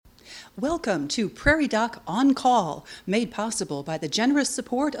Welcome to Prairie Doc On Call, made possible by the generous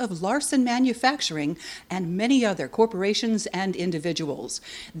support of Larson Manufacturing and many other corporations and individuals.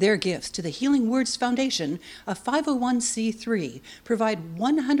 Their gifts to the Healing Words Foundation, a 501c3, provide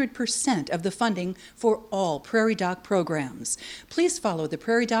 100% of the funding for all Prairie Doc programs. Please follow the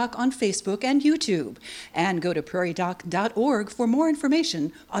Prairie Doc on Facebook and YouTube, and go to prairiedoc.org for more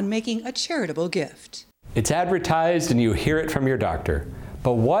information on making a charitable gift. It's advertised and you hear it from your doctor.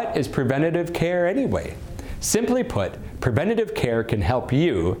 But what is preventative care anyway? Simply put, preventative care can help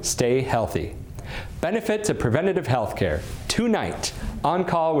you stay healthy. Benefits of preventative health care. Tonight, On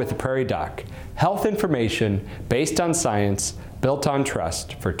Call with the Prairie Doc. Health information based on science, built on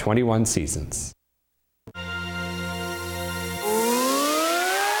trust for 21 seasons.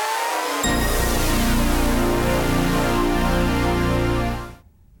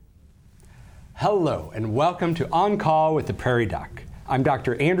 Hello, and welcome to On Call with the Prairie Doc. I'm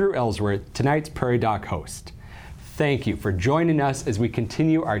Dr. Andrew Ellsworth, tonight's Prairie Doc host. Thank you for joining us as we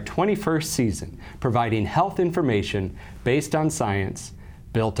continue our 21st season, providing health information based on science,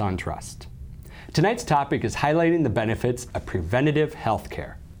 built on trust. Tonight's topic is highlighting the benefits of preventative health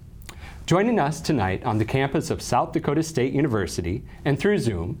care. Joining us tonight on the campus of South Dakota State University and through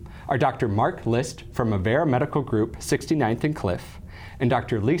Zoom are Dr. Mark List from Avera Medical Group, 69th and Cliff, and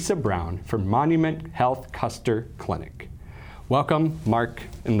Dr. Lisa Brown from Monument Health Custer Clinic. Welcome, Mark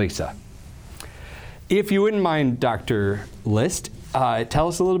and Lisa. If you wouldn't mind, Dr. List, tell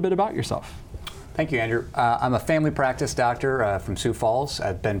us a little bit about yourself. Thank you, Andrew. I'm a family practice doctor from Sioux Falls.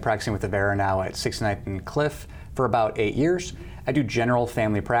 I've been practicing with Avera now at 69th and Cliff for about 8 years. I do general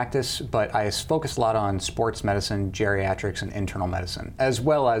family practice, but I focus a lot on sports medicine, geriatrics, and internal medicine, as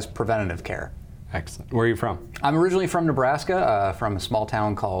well as preventative care. Excellent. Where are you from? I'm originally from Nebraska, from a small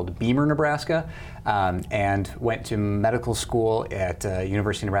town called Beamer, Nebraska, and went to medical school at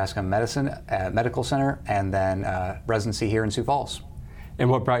University of Nebraska Medical Center, and then residency here in Sioux Falls. And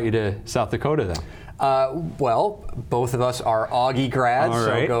what brought you to South Dakota then? Well, both of us are Augie grads,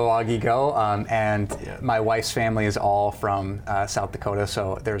 right. So go Augie go. And my wife's family is all from South Dakota,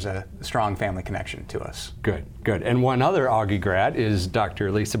 so there's a strong family connection to us. Good, good. And one other Augie grad is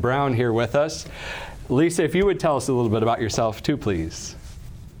Dr. Lisa Brown here with us. Lisa, if you would tell us a little bit about yourself too, please.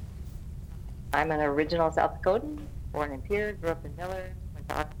 I'm an original South Dakotan, born in Pierre, grew up in Miller, went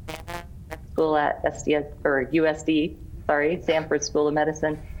to Oksana, went to school at USD, Sanford School of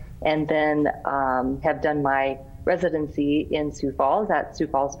Medicine, and then have done my residency in Sioux Falls at Sioux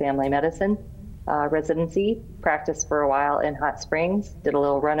Falls Family Medicine residency, practiced for a while in Hot Springs, did a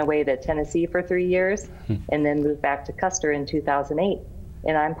little runaway to Tennessee for 3 years, and then moved back to Custer in 2008.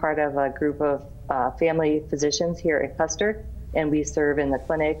 And I'm part of a group of family physicians here at Custer, and we serve in the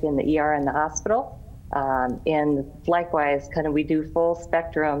clinic, in the ER, and the hospital. And likewise, we do full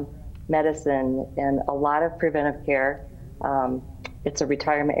spectrum medicine and a lot of preventive care. It's a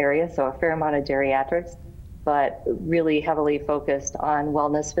retirement area, so a fair amount of geriatrics, but really heavily focused on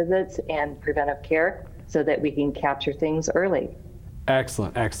wellness visits and preventive care so that we can capture things early.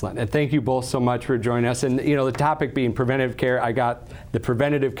 Excellent, excellent. And thank you both so much for joining us. And the topic being preventative care, I got the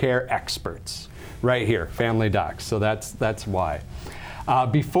preventative care experts right here, family docs, so that's why.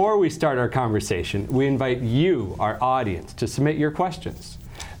 Before we start our conversation, we invite you, our audience, to submit your questions.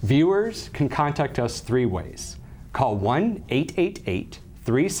 Viewers can contact us 3 ways. Call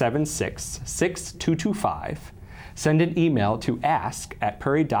 1-888-376-6225, send an email to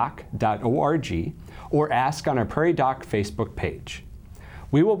ask@prairiedoc.org, or ask on our Prairie Doc Facebook page.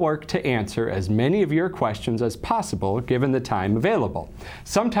 We will work to answer as many of your questions as possible given the time available.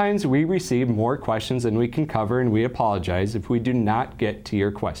 Sometimes we receive more questions than we can cover, and we apologize if we do not get to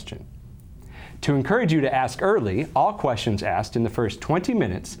your question. To encourage you to ask early, all questions asked in the first 20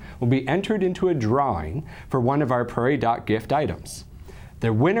 minutes will be entered into a drawing for one of our Prairie Doc gift items.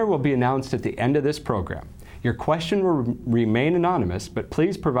 The winner will be announced at the end of this program. Your question will remain anonymous, but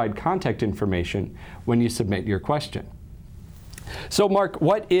please provide contact information when you submit your question. So Mark,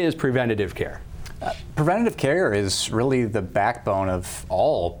 what is preventative care? Preventative care is really the backbone of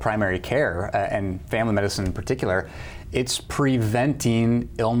all primary care, and family medicine in particular. It's preventing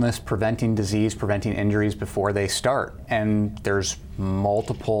illness, preventing disease, preventing injuries before they start. And there's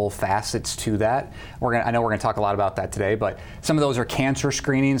multiple facets to that. I know we're gonna talk a lot about that today, but some of those are cancer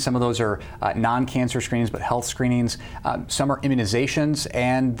screenings, some of those are non-cancer screenings, but health screenings. Some are immunizations,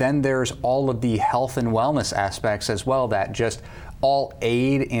 and then there's all of the health and wellness aspects as well that just all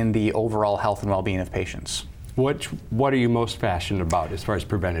aid in the overall health and well-being of patients. What are you most passionate about as far as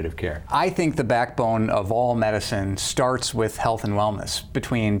preventative care? I think the backbone of all medicine starts with health and wellness.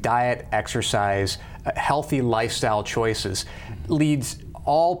 Between diet, exercise, healthy lifestyle choices, leads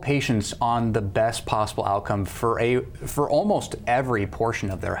all patients on the best possible outcome for almost every portion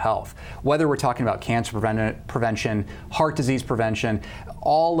of their health. Whether we're talking about cancer prevention, heart disease prevention,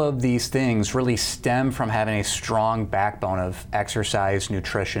 all of these things really stem from having a strong backbone of exercise,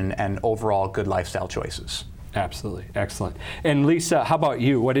 nutrition, and overall good lifestyle choices. Absolutely, excellent. And Lisa, how about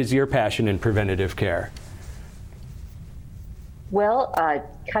you? What is your passion in preventative care? Well,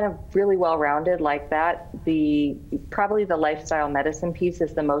 kind of really well-rounded like that. Probably the lifestyle medicine piece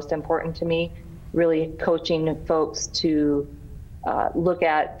is the most important to me, really coaching folks to look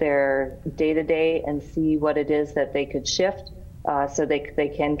at their day-to-day and see what it is that they could shift so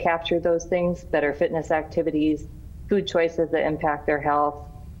they can capture those things, better fitness activities, food choices that impact their health,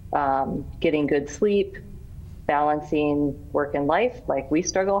 getting good sleep, balancing work and life like we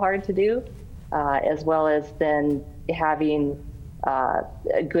struggle hard to do, as well as then having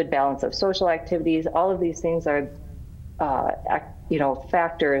a good balance of social activities. All of these things are,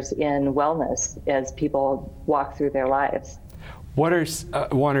 factors in wellness as people walk through their lives. What are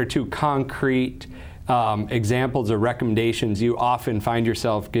one or two concrete examples or recommendations you often find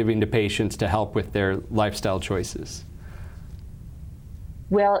yourself giving to patients to help with their lifestyle choices?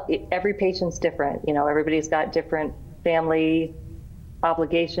 Well, every patient's different. Everybody's got different family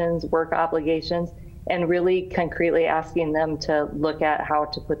obligations, work obligations, and really concretely asking them to look at how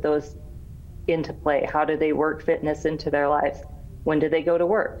to put those into play. How do they work fitness into their lives? When do they go to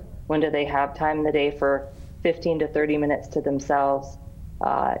work? When do they have time in the day for 15 to 30 minutes to themselves?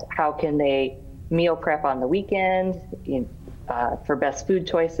 How can they meal prep on the weekend for best food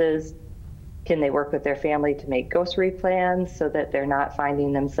choices? Can they work with their family to make grocery plans so that they're not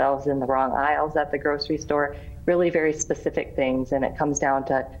finding themselves in the wrong aisles at the grocery store? Really very specific things, and it comes down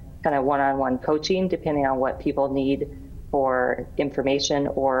to kind of one-on-one coaching depending on what people need for information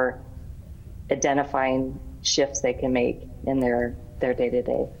or identifying shifts they can make in their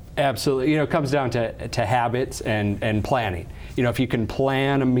day-to-day. Absolutely. It comes down to habits and planning. If you can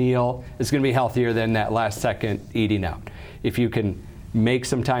plan a meal, it's going to be healthier than that last second eating out. If you can make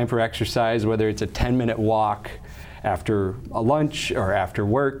some time for exercise, whether it's a 10-minute walk after a lunch or after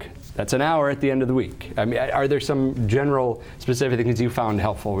work, that's an hour at the end of the week. I mean, are there some general specific things you found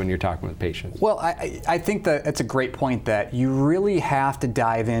helpful when you're talking with patients? Well, I think that it's a great point that you really have to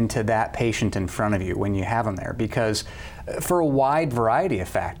dive into that patient in front of you when you have them there, because for a wide variety of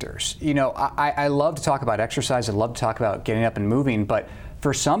factors. I love to talk about exercise, I love to talk about getting up and moving, but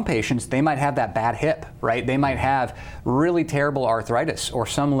for some patients, they might have that bad hip, right? They might have really terrible arthritis or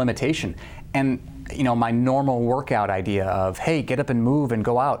some limitation. And my normal workout idea of, hey, get up and move and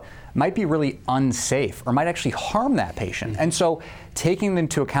go out might be really unsafe or might actually harm that patient. And so taking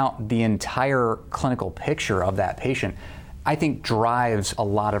into account the entire clinical picture of that patient, I think drives a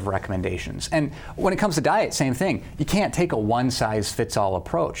lot of recommendations. And when it comes to diet, same thing. You can't take a one-size-fits-all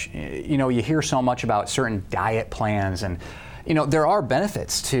approach. You hear so much about certain diet plans, and there are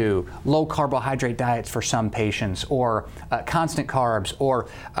benefits to low carbohydrate diets for some patients, or constant carbs, or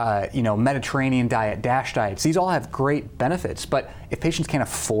Mediterranean diet, DASH diets. These all have great benefits, but if patients can't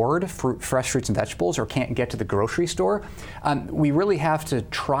afford fresh fruits and vegetables or can't get to the grocery store, we really have to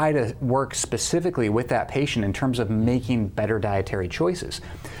try to work specifically with that patient in terms of making better dietary choices.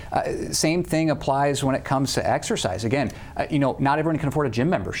 Same thing applies when it comes to exercise. Again, not everyone can afford a gym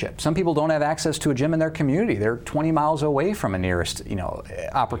membership. Some people don't have access to a gym in their community. They're 20 miles away from a nearest,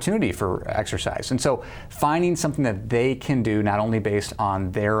 opportunity for exercise. And so finding something that they can do not only based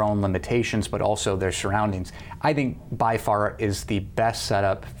on their own limitations, but also their surroundings, I think by far is the best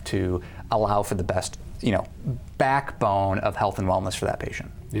setup to allow for the best, backbone of health and wellness for that patient.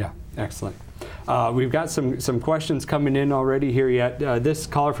 Yeah, excellent. We've got some questions coming in already here yet. This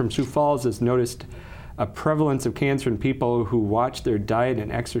caller from Sioux Falls has noticed a prevalence of cancer in people who watch their diet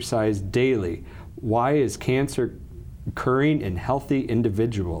and exercise daily. Why is cancer occurring in healthy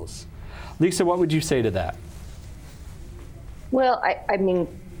individuals? Lisa, what would you say to that? Well, I mean,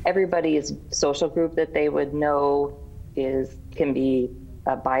 everybody's social group that they would know can be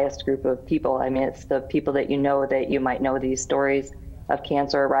a biased group of people. I mean, it's the people that that you might know these stories of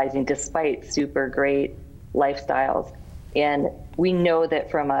cancer arising despite super great lifestyles. And we know that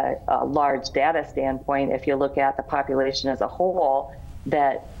from a large data standpoint, if you look at the population as a whole,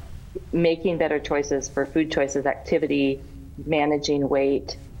 that making better choices for food choices, activity, managing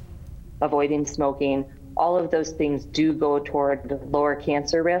weight, avoiding smoking, all of those things do go toward lower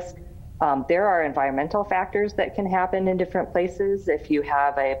cancer risk. There are environmental factors that can happen in different places. If you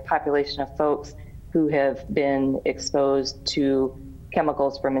have a population of folks who have been exposed to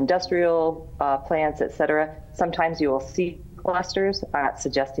chemicals from industrial plants, et cetera, sometimes you will see clusters. I'm not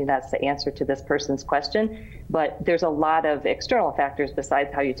suggesting that's the answer to this person's question, But there's a lot of external factors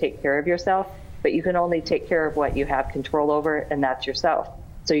besides how you take care of yourself, but you can only take care of what you have control over, and that's yourself.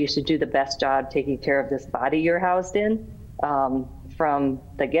 So you should do the best job taking care of this body you're housed in from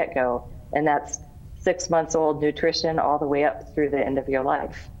the get-go. And that's 6 months old nutrition all the way up through the end of your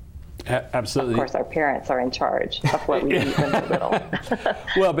life. Absolutely. Of course, our parents are in charge of what we eat when we're little.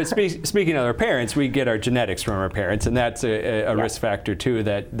 Well, but speaking of our parents, we get our genetics from our parents, and that's a risk factor too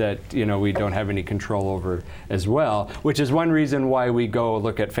that we don't have any control over as well. Which is one reason why we go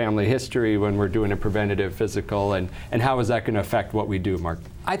look at family history when we're doing a preventative physical, and how is that going to affect what we do, Mark?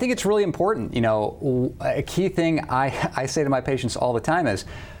 I think it's really important. A key thing I say to my patients all the time is,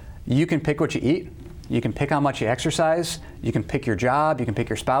 you can pick what you eat. You can pick how much you exercise, you can pick your job, you can pick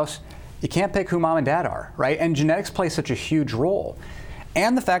your spouse. You can't pick who mom and dad are, right? And genetics play such a huge role.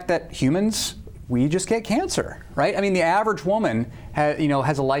 And the fact that humans, we just get cancer, right? I mean, the average woman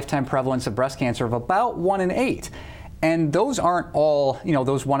has a lifetime prevalence of breast cancer of about 1 in 8. And those aren't all,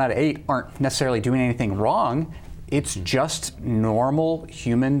 those 1 out of 8 aren't necessarily doing anything wrong. It's just normal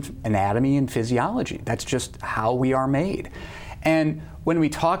human anatomy and physiology. That's just how we are made. And when we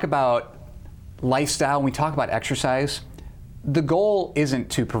talk about lifestyle, when we talk about exercise, the goal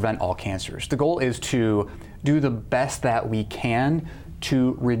isn't to prevent all cancers. The goal is to do the best that we can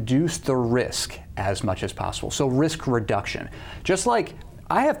to reduce the risk as much as possible. So risk reduction. Just like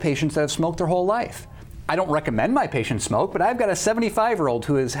I have patients that have smoked their whole life. I don't recommend my patients smoke, but I've got a 75-year-old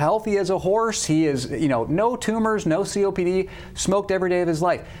who is healthy as a horse. He is, no tumors, no COPD, smoked every day of his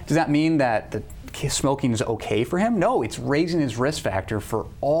life. Does that mean that the smoking is okay for him? No, it's raising his risk factor for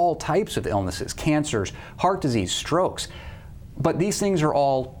all types of illnesses, cancers, heart disease, strokes. But these things are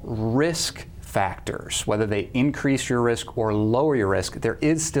all risk factors. Whether they increase your risk or lower your risk, there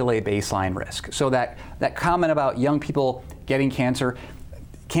is still a baseline risk. So that comment about young people getting cancer,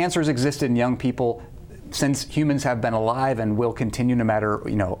 cancer's existed in young people since humans have been alive and will continue no matter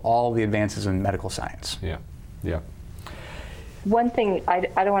all the advances in medical science. Yeah. One thing, I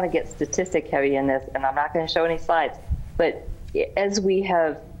don't want to get statistic heavy in this, and I'm not going to show any slides, but as we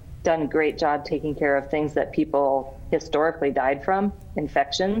have done a great job taking care of things that people historically died from,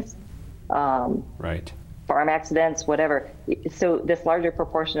 infections, right, farm accidents, whatever. So this larger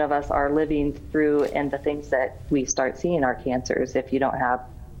proportion of us are living through, and the things that we start seeing are cancers. If you don't have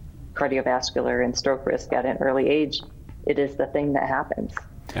cardiovascular and stroke risk at an early age, it is the thing that happens.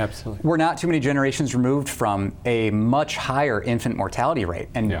 Absolutely. We're not too many generations removed from a much higher infant mortality rate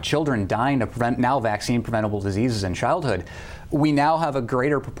and children dying of now vaccine preventable diseases in childhood. We now have a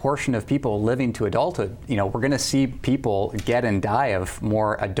greater proportion of people living to adulthood. We're going to see people get and die of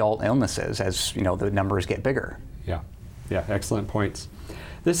more adult illnesses as the numbers get bigger. Yeah, excellent points.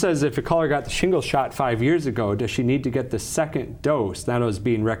 This says, if a caller got the shingles shot 5 years ago, does she need to get the second dose that was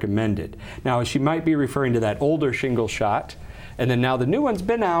being recommended? Now, she might be referring to that older shingles shot, and then now the new one's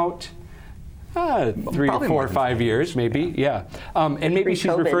been out 3 to 4 or 5 years, maybe. Yeah. And maybe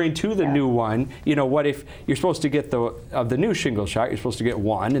she's referring to the new one. What if you're supposed to get the new shingles shot, you're supposed to get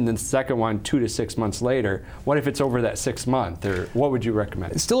one, and then the second one 2 to 6 months later. What if it's over that 6 month, or what would you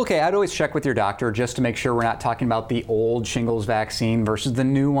recommend? It's still okay. I'd always check with your doctor just to make sure we're not talking about the old shingles vaccine versus the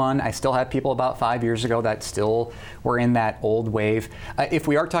new one. I still have people about 5 years ago that still were in that old wave. If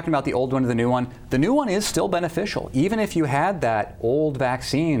we are talking about the old one or the new one is still beneficial. Even if you had that old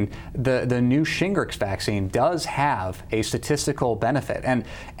vaccine, the new Shingrix vaccine does have a statistical benefit. And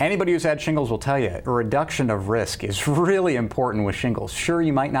anybody who's had shingles will tell you a reduction of risk is really important with shingles. Sure,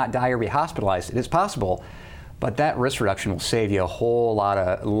 you might not die or be hospitalized. It is possible, but that risk reduction will save you a whole lot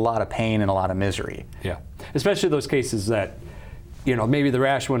of pain and a lot of misery. Yeah, especially those cases that, maybe the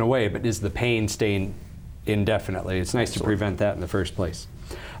rash went away, but is the pain staying indefinitely? It's nice to prevent that in the first place.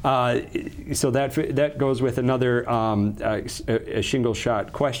 So that goes with another a shingle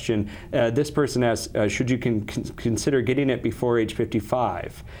shot question. This person asks, should you consider getting it before age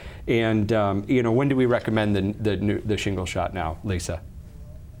 55? And when do we recommend the shingle shot now, Lisa?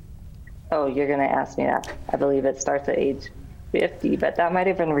 Oh, you're going to ask me that. I believe it starts at age 50, but that might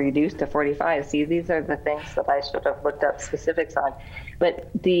have been reduced to 45. See, these are the things that I should have looked up specifics on.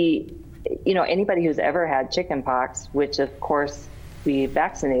 But anybody who's ever had chickenpox, which of course we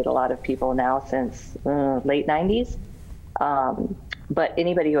vaccinate a lot of people now since late 90s. But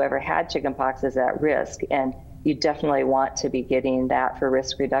anybody who ever had chickenpox is at risk, and you definitely want to be getting that for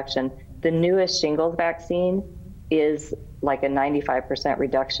risk reduction. The newest shingles vaccine is like a 95%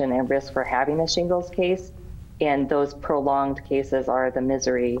 reduction in risk for having a shingles case, and those prolonged cases are the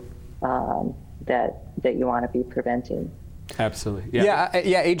misery that you want to be preventing. Absolutely. Yeah,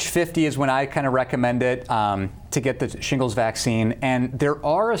 age 50 is when I kind of recommend it to get the shingles vaccine. And there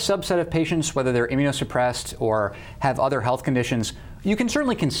are a subset of patients, whether they're immunosuppressed or have other health conditions, you can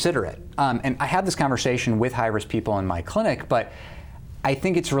certainly consider it. And I have this conversation with high-risk people in my clinic, but I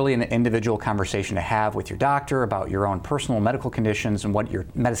think it's really an individual conversation to have with your doctor about your own personal medical conditions and what your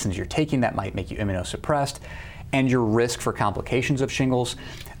medicines you're taking that might make you immunosuppressed, and your risk for complications of shingles.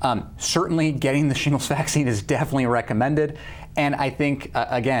 Certainly getting the shingles vaccine is definitely recommended. And I think,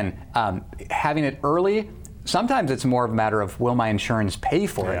 again, having it early, sometimes it's more of a matter of will my insurance pay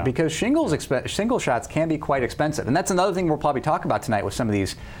for it? Because shingles shots can be quite expensive. And that's another thing we'll probably talk about tonight with some of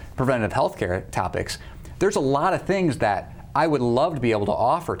these preventative healthcare topics. There's a lot of things that I would love to be able to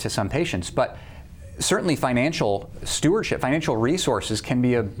offer to some patients, but certainly financial stewardship, financial resources can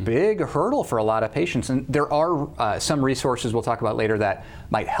be a big hurdle for a lot of patients. And there are some resources we'll talk about later that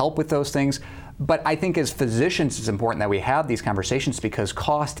might help with those things. But I think as physicians, it's important that we have these conversations because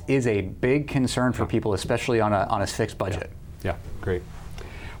cost is a big concern for people, especially on a fixed budget. Yeah, great.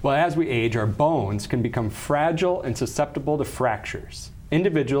 Well, as we age, our bones can become fragile and susceptible to fractures.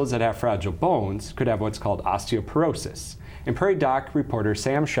 Individuals that have fragile bones could have what's called osteoporosis. And Prairie Doc reporter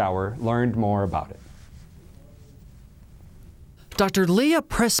Sam Schauer learned more about it. Dr. Leah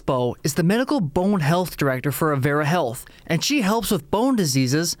Prespo is the medical bone health director for Avera Health, and she helps with bone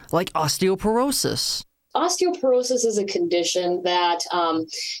diseases like osteoporosis. Osteoporosis is a condition that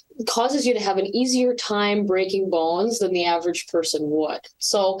causes you to have an easier time breaking bones than the average person would.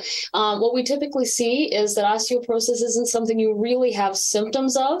 So what we typically see is that osteoporosis isn't something you really have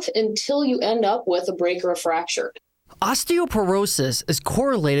symptoms of until you end up with a break or a fracture. Osteoporosis is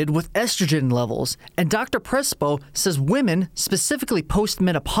correlated with estrogen levels, and Dr. Prespo says women, specifically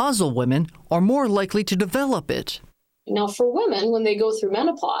postmenopausal women, are more likely to develop it. Now, for women, when they go through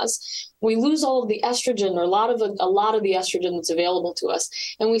menopause, we lose all of the estrogen, or a lot of the estrogen that's available to us,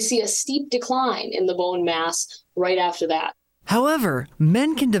 and we see a steep decline in the bone mass right after that. However,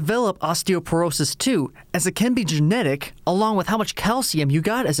 men can develop osteoporosis too, as it can be genetic, along with how much calcium you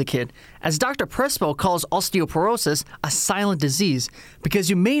got as a kid, as Dr. Prespo calls osteoporosis a silent disease,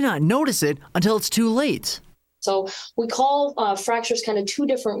 because you may not notice it until it's too late. So we call fractures kind of two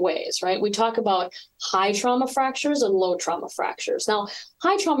different ways, right? We talk about high trauma fractures and low trauma fractures. Now,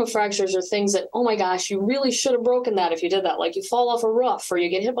 high trauma fractures are things that, oh my gosh, you really should have broken that if you did that. Like you fall off a roof or you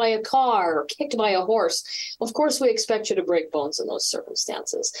get hit by a car or kicked by a horse. Of course, we expect you to break bones in those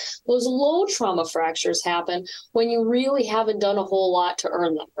circumstances. Those low trauma fractures happen when you really haven't done a whole lot to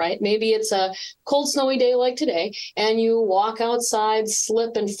earn them, right? Maybe it's a cold, snowy day like today, and you walk outside,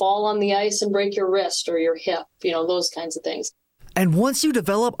 slip and fall on the ice and break your wrist or your hip, those kinds of things. And once you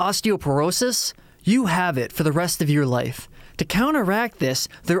develop osteoporosis, you have it for the rest of your life. To counteract this,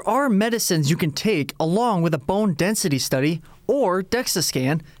 there are medicines you can take along with a bone density study or DEXA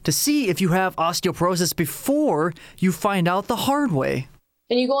scan to see if you have osteoporosis before you find out the hard way.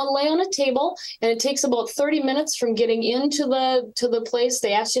 And you go and lay on a table, and it takes about 30 minutes from getting into the place.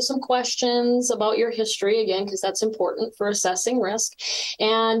 They ask you some questions about your history, again, because that's important for assessing risk.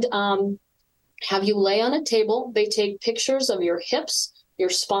 And have you lay on a table. They take pictures of your hips,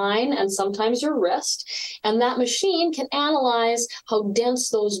 your spine, and sometimes your wrist. And that machine can analyze how dense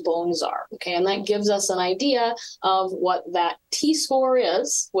those bones are. Okay, and that gives us an idea of what that T-score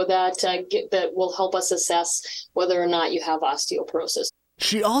is, that will help us assess whether or not you have osteoporosis.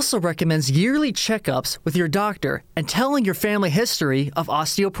 She also recommends yearly checkups with your doctor and telling your family history of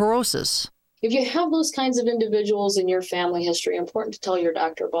osteoporosis. If you have those kinds of individuals in your family history, important to tell your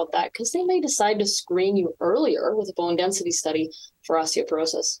doctor about that because they may decide to screen you earlier with a bone density study for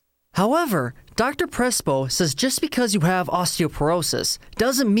osteoporosis. However, Dr. Prespo says just because you have osteoporosis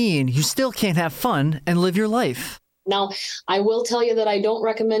doesn't mean you still can't have fun and live your life. Now, I will tell you that I don't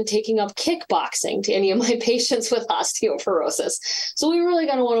recommend taking up kickboxing to any of my patients with osteoporosis. So we really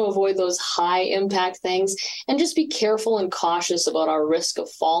going to want to avoid those high impact things and just be careful and cautious about our risk of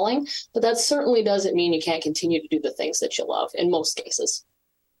falling. But that certainly doesn't mean you can't continue to do the things that you love in most cases.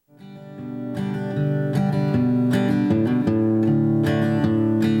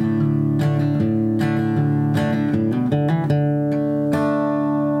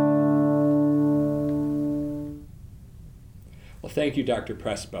 Thank you, Dr.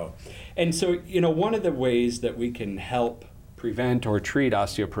 Prespo. And so, one of the ways that we can help prevent or treat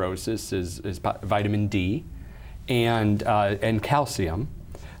osteoporosis is vitamin D and calcium.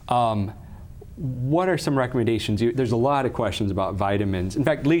 What are some recommendations? There's a lot of questions about vitamins. In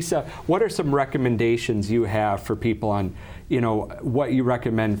fact, Lisa, what are some recommendations you have for people on, what you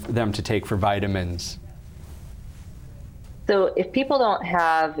recommend them to take for vitamins? So if people don't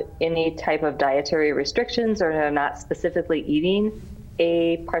have any type of dietary restrictions or are not specifically eating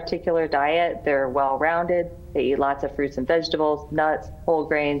a particular diet, they're well-rounded, they eat lots of fruits and vegetables, nuts, whole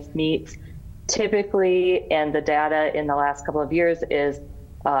grains, meats, typically, and the data in the last couple of years is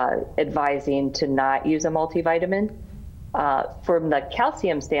advising to not use a multivitamin. From the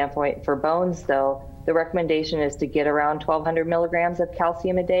calcium standpoint for bones, though, the recommendation is to get around 1,200 milligrams of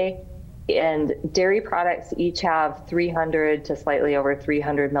calcium a day. And dairy products each have 300 to slightly over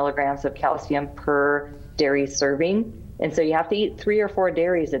 300 milligrams of calcium per dairy serving. And so you have to eat 3 or 4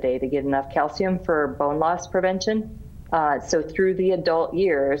 dairies a day to get enough calcium for bone loss prevention. So through the adult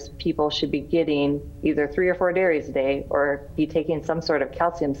years, people should be getting either 3 or 4 dairies a day or be taking some sort of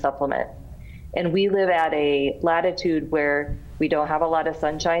calcium supplement. And we live at a latitude where we don't have a lot of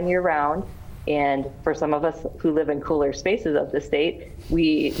sunshine year round. And for some of us who live in cooler spaces of the state,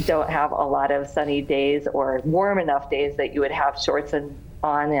 we don't have a lot of sunny days or warm enough days that you would have shorts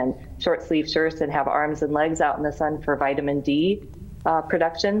on and short sleeve shirts and have arms and legs out in the sun for vitamin D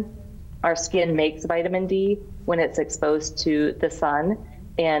production. Our skin makes vitamin D when it's exposed to the sun.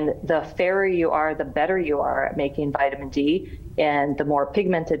 And the fairer you are, the better you are at making vitamin D. And the more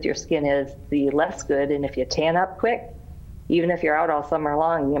pigmented your skin is, the less good. And if you tan up quick, even if you're out all summer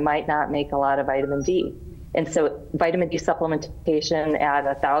long, you might not make a lot of vitamin D. And so vitamin D supplementation at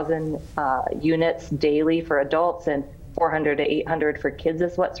 1,000 units daily for adults and 400 to 800 for kids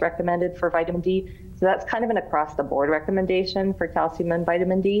is what's recommended for vitamin D. So that's kind of an across the board recommendation for calcium and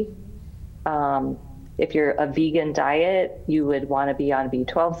vitamin D. If you're a vegan diet, you would want to be on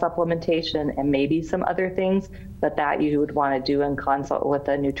B12 supplementation and maybe some other things, but that you would want to do in consult with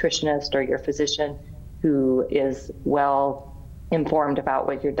a nutritionist or your physician who is well informed about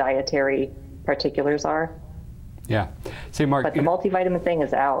what your dietary particulars are. Yeah. Say, Mark. But the multivitamin thing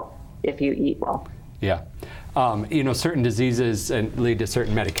is out if you eat well. Yeah. Certain diseases lead to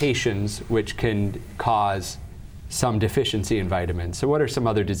certain medications which can cause some deficiency in vitamins. So what are some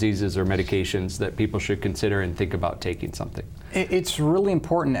other diseases or medications that people should consider and think about taking something? It's really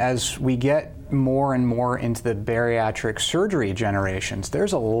important as we get more and more into the bariatric surgery generations.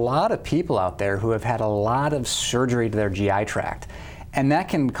 There's a lot of people out there who have had a lot of surgery to their GI tract. And that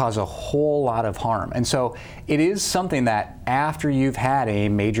can cause a whole lot of harm. And so it is something that after you've had a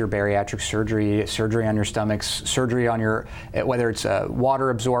major bariatric surgery on your stomach, surgery on your, whether it's water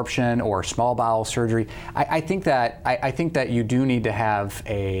absorption or small bowel surgery, I think that you do need to have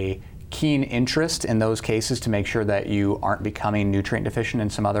a keen interest in those cases to make sure that you aren't becoming nutrient deficient in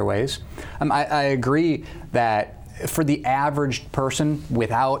some other ways. I agree that for the average person,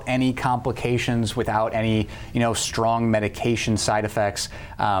 without any complications, without any strong medication side effects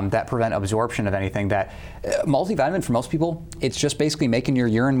that prevent absorption of anything, that multivitamin for most people, it's just basically making your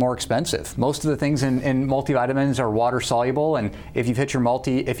urine more expensive. Most of the things in multivitamins are water soluble, and if you've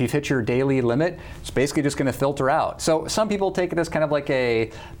hit your daily limit, it's basically just going to filter out. So some people take it as kind of like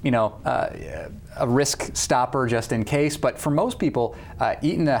a risk stopper just in case, but for most people,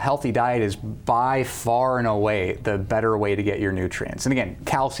 eating a healthy diet is by far and away the better way to get your nutrients. And again,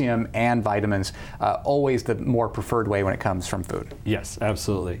 calcium and vitamins, always the more preferred way when it comes from food. Yes,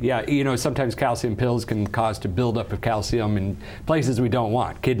 absolutely. Yeah, sometimes calcium pills can cause to buildup of calcium in places we don't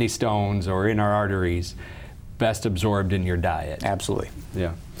want, kidney stones or in our arteries. Best absorbed in your diet. Absolutely.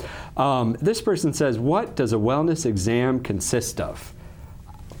 Yeah. This person says, what does a wellness exam consist of?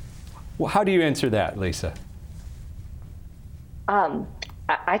 Well, how do you answer that, Lisa?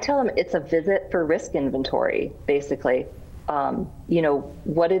 I tell them it's a visit for risk inventory, basically.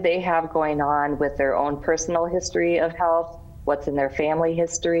 What do they have going on with their own personal history of health? What's in their family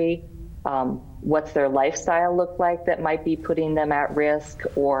history? What's their lifestyle look like that might be putting them at risk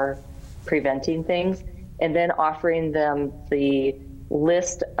or preventing things? And then offering them the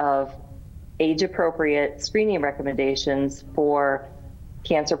list of age-appropriate screening recommendations for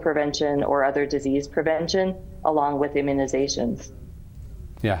cancer prevention or other disease prevention, along with immunizations.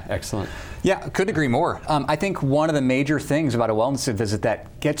 Yeah, excellent. Yeah, couldn't agree more. I think one of the major things about a wellness visit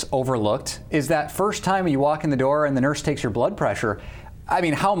that gets overlooked is that first time you walk in the door and the nurse takes your blood pressure. I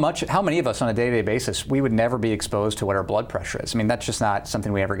mean, how many of us on a day-to-day basis, we would never be exposed to what our blood pressure is? I mean, that's just not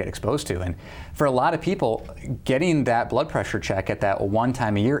something we ever get exposed to. And for a lot of people, getting that blood pressure check at that one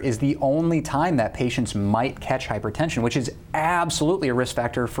time a year is the only time that patients might catch hypertension, which is absolutely a risk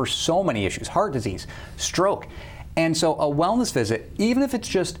factor for so many issues, heart disease, stroke. And so a wellness visit, even if it's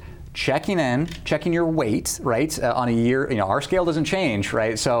just checking your weight, right, on a year, our scale doesn't change,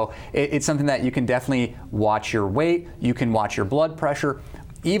 right? So it's something that you can definitely watch your weight, you can watch your blood pressure.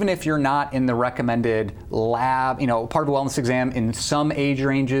 even if you're not in the recommended lab, part of a wellness exam in some age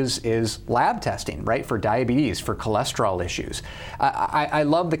ranges is lab testing, right? For diabetes, for cholesterol issues. I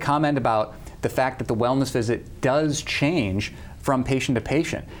love the comment about the fact that the wellness visit does change from patient to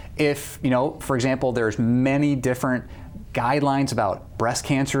patient. If, for example, there's many different guidelines about breast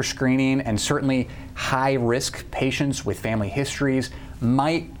cancer screening, and certainly high-risk patients with family histories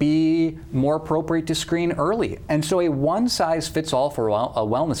might be more appropriate to screen early. And so a one-size-fits-all for a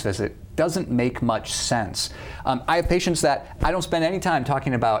wellness visit doesn't make much sense. I have patients that I don't spend any time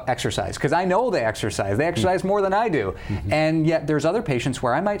talking about exercise because I know they exercise. They exercise more than I do. Mm-hmm. And yet there's other patients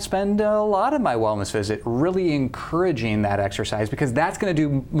where I might spend a lot of my wellness visit really encouraging that exercise because that's going to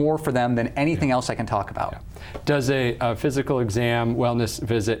do more for them than anything else I can talk about. Yeah. Does a physical exam wellness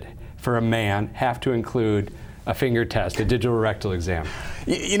visit for a man have to include a finger test, a digital rectal exam?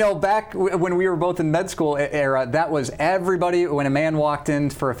 Back when we were both in med school era, that was everybody. When a man walked in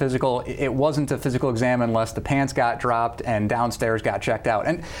for a physical, it wasn't a physical exam unless the pants got dropped and downstairs got checked out.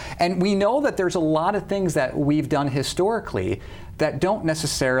 And we know that there's a lot of things that we've done historically that don't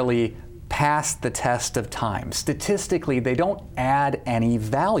necessarily pass the test of time. Statistically, they don't add any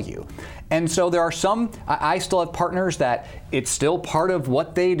value. And so there are some, I still have partners that it's still part of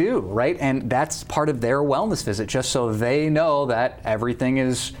what they do, right? And that's part of their wellness visit, just so they know that everything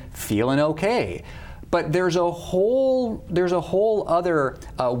is feeling okay. But there's a whole other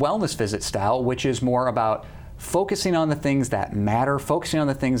wellness visit style, which is more about focusing on the things that matter, focusing on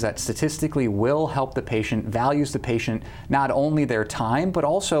the things that statistically will help the patient, values the patient, not only their time, but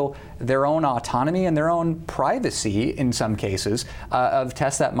also their own autonomy and their own privacy in some cases of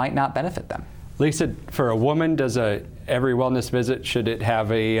tests that might not benefit them. Lisa, for a woman, does every wellness visit, should it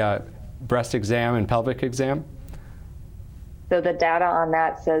have a breast exam and pelvic exam? So the data on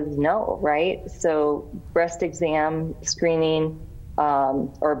that says no, right? So breast exam screening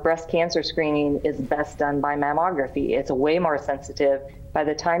or breast cancer screening is best done by mammography. It's way more sensitive. By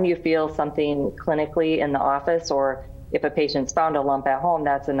the time you feel something clinically in the office, or if a patient's found a lump at home,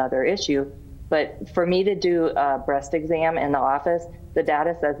 that's another issue. But for me to do a breast exam in the office, the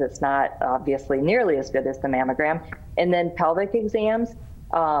data says it's not obviously nearly as good as the mammogram. And then pelvic exams,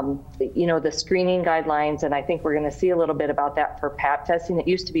 the screening guidelines, and I think we're going to see a little bit about that for Pap testing. It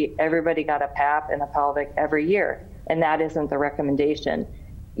used to be everybody got a Pap and a pelvic every year, and that isn't the recommendation.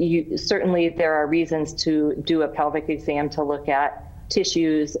 Certainly there are reasons to do a pelvic exam to look at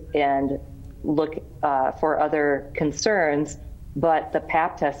tissues and look for other concerns, but the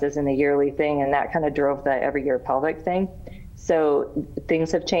Pap test isn't a yearly thing, and that kind of drove the every year pelvic thing. So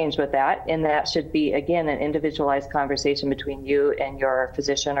things have changed with that, and that should be, again, an individualized conversation between you and your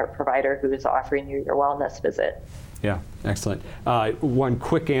physician or provider who is offering you your wellness visit. Yeah, excellent. One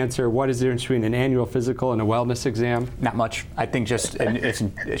quick answer, what is the difference between an annual physical and a wellness exam? Not much. I think just it's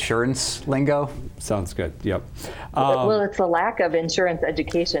insurance lingo. Sounds good, yep. Well, it's a lack of insurance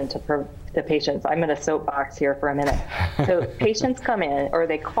education to patients. I'm in a soapbox here for a minute. So patients come in, or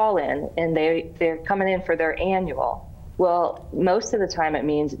they call in, and they're coming in for their annual. Well, most of the time it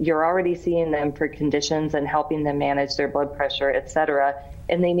means you're already seeing them for conditions and helping them manage their blood pressure, et cetera,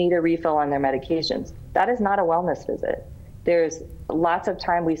 and they need a refill on their medications. That is not a wellness visit. There's lots of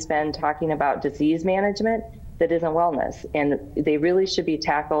time we spend talking about disease management that isn't wellness, and they really should be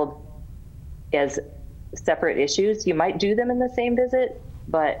tackled as separate issues. You might do them in the same visit,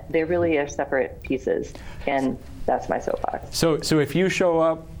 but they really are separate pieces, and that's my soapbox. So if you show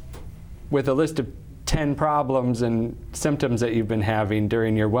up with a list of 10 problems and symptoms that you've been having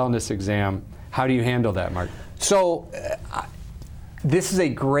during your wellness exam, how do you handle that, Mark? So this is a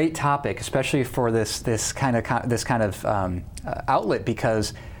great topic, especially for this kind of outlet,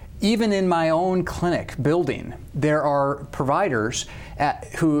 because even in my own clinic building, there are providers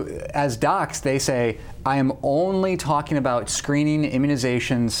who, as docs, they say, I am only talking about screening,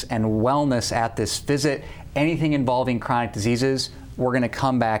 immunizations, and wellness at this visit. Anything involving chronic diseases, we're going to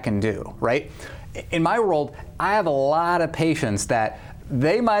come back and do, right? In my world, I have a lot of patients that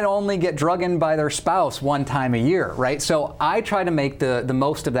they might only get drug-in by their spouse one time a year, right? So I try to make the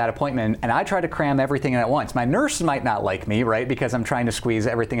most of that appointment, and I try to cram everything in at once. My nurse might not like me, right, because I'm trying to squeeze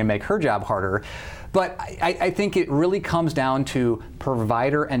everything and make her job harder. But I think it really comes down to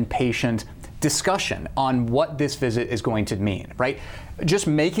provider and patient discussion on what this visit is going to mean, right? Just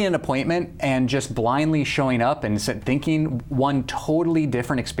making an appointment and just blindly showing up and thinking one totally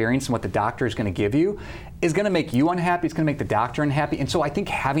different experience than what the doctor is going to give you is going to make you unhappy, it's going to make the doctor unhappy. And so I think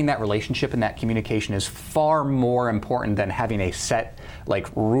having that relationship and that communication is far more important than having a set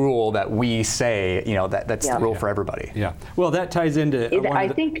rule that we say, that's the rule for everybody. Yeah. Well, that ties into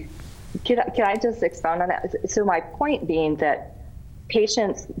can I just expound on that? So my point being that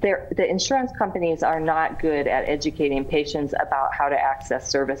patients, the insurance companies are not good at educating patients about how to access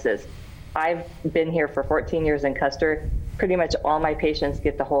services. I've been here for 14 years in Custer. Pretty much all my patients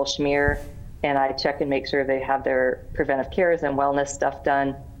get the whole schmear, and I check and make sure they have their preventive cares and wellness stuff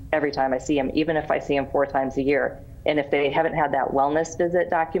done every time I see them, even if I see them 4 times a year. And if they haven't had that wellness visit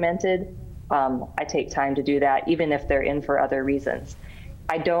documented, I take time to do that, even if they're in for other reasons.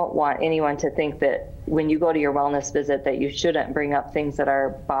 I don't want anyone to think that when you go to your wellness visit that you shouldn't bring up things that are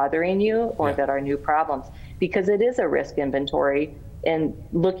bothering you or that are new problems, because it is a risk inventory, and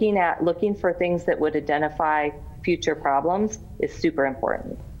looking for things that would identify future problems is super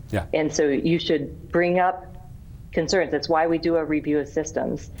important. Yeah. And so you should bring up concerns. That's why we do a review of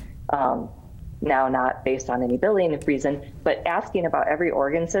systems. Now, not based on any billing reason, but asking about every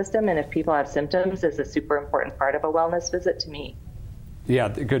organ system and if people have symptoms is a super important part of a wellness visit to me. Yeah,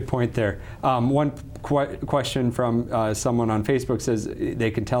 good point there. One question from someone on Facebook says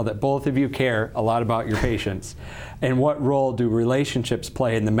they can tell that both of you care a lot about your patients. And what role do relationships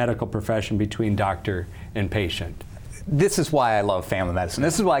play in the medical profession between doctor and patient? This is why I love family medicine.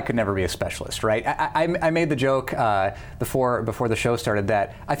 This is why I could never be a specialist, right? I made the joke before the show started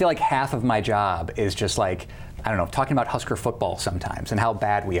that I feel like half of my job is just like, I don't know, talking about Husker football sometimes and how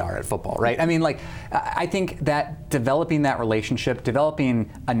bad we are at football, right? I mean, like, I think that developing that relationship, developing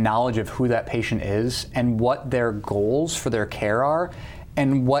a knowledge of who that patient is and what their goals for their care are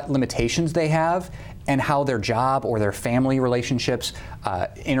and what limitations they have and how their job or their family relationships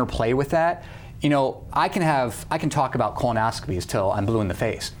interplay with that. You know, I can talk about colonoscopies till I'm blue in the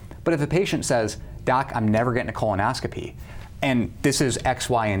face. But if a patient says, "Doc, I'm never getting a colonoscopy, and this is X,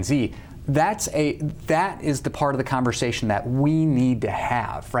 Y, and Z," that is the part of the conversation that we need to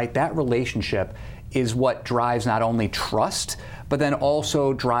have, right? That relationship is what drives not only trust, but then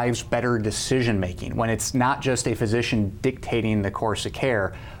also drives better decision making when it's not just a physician dictating the course of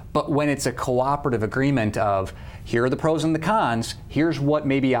care, but when it's a cooperative agreement of, here are the pros and the cons, here's what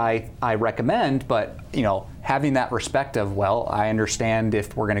maybe I recommend, but you know, having that respect of, well, I understand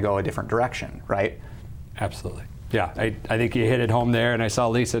if we're gonna go a different direction, right? Absolutely. Yeah, I think you hit it home there, and I saw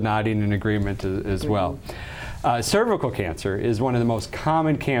Lisa nodding in agreement as well. Cervical cancer is one of the most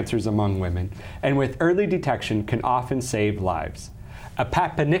common cancers among women, and with early detection can often save lives. A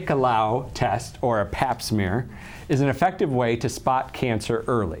Papa-Nicolau test, or a pap smear, is an effective way to spot cancer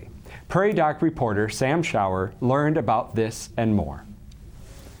early. Prairie Doc reporter Sam Schauer learned about this and more.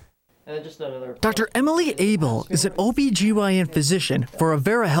 Dr. Emily Abel is an OBGYN physician for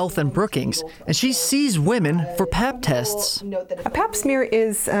Avera Health in Brookings, and she sees women for pap tests. A pap smear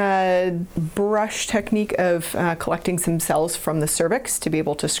is a brush technique of collecting some cells from the cervix to be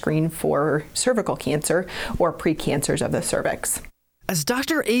able to screen for cervical cancer or precancers of the cervix. As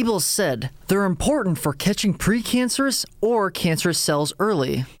Dr. Abel said, they're important for catching precancerous or cancerous cells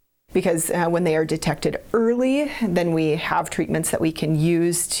early. Because when they are detected early, then we have treatments that we can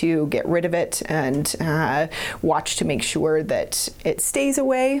use to get rid of it and watch to make sure that it stays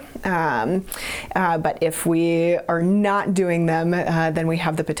away. But if we are not doing them, then we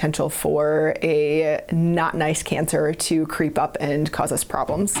have the potential for a not nice cancer to creep up and cause us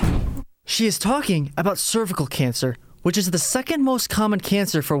problems. She is talking about cervical cancer, which is the second most common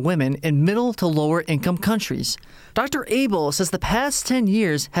cancer for women in middle to lower income countries. Dr. Abel says the past 10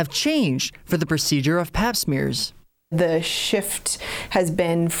 years have changed for the procedure of pap smears. The shift has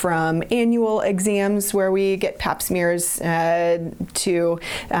been from annual exams where we get pap smears to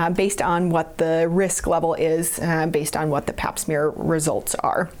based on what the risk level is, based on what the pap smear results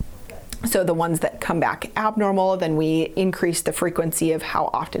are. So the ones that come back abnormal, then we increase the frequency of how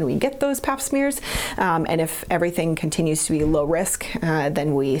often we get those pap smears. And if everything continues to be low risk,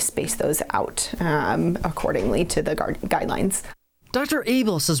 then we space those out accordingly to the guidelines. Dr.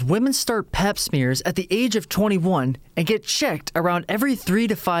 Abel says women start pap smears at the age of 21 and get checked around every 3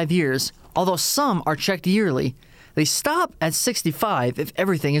 to 5 years, although some are checked yearly. They stop at 65 if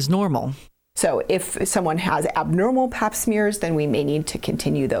everything is normal. So if someone has abnormal pap smears, then we may need to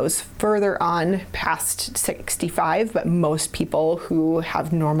continue those further on past 65, but most people who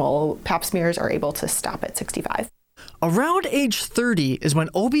have normal pap smears are able to stop at 65. Around age 30 is when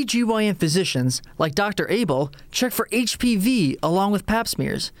OBGYN physicians, like Dr. Abel, check for HPV along with pap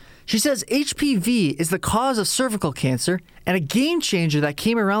smears. She says HPV is the cause of cervical cancer, and a game changer that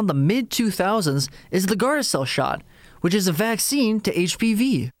came around the mid-2000s is the Gardasil shot, which is a vaccine to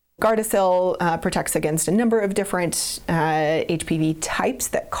HPV. Gardasil protects against a number of different HPV types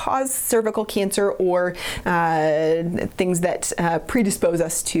that cause cervical cancer or things that predispose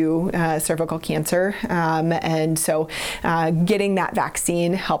us to cervical cancer. And so getting that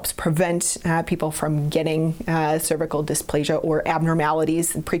vaccine helps prevent people from getting cervical dysplasia or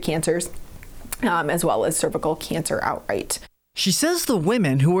abnormalities and precancers, as well as cervical cancer outright. She says the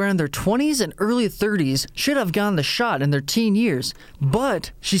women who are in their 20s and early 30s should have gotten the shot in their teen years,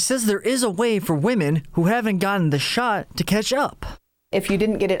 but she says there is a way for women who haven't gotten the shot to catch up. If you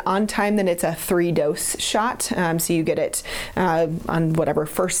didn't get it on time, then it's a 3-dose shot. So you get it on whatever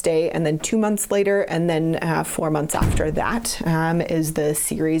first day, and then 2 months later, and then 4 months after that is the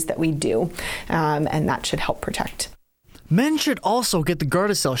series that we do, and that should help protect. Men should also get the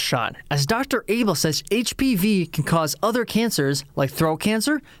Gardasil shot, as Dr. Abel says HPV can cause other cancers like throat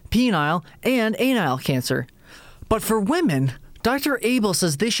cancer, penile, and anal cancer. But for women, Dr. Abel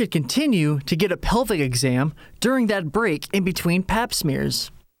says they should continue to get a pelvic exam during that break in between pap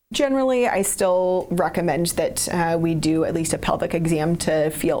smears. Generally, I still recommend that we do at least a pelvic exam to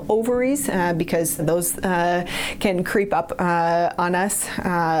feel ovaries because those can creep up on us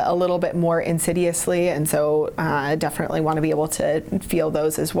a little bit more insidiously, and so definitely want to be able to feel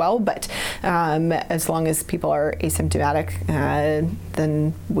those as well. But as long as people are asymptomatic,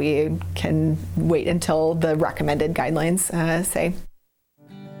 then we can wait until the recommended guidelines say.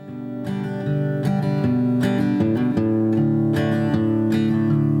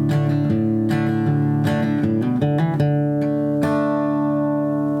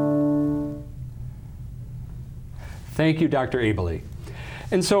 Thank you, Dr. Abele.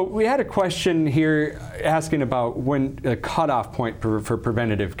 And so we had a question here asking about when a cutoff point for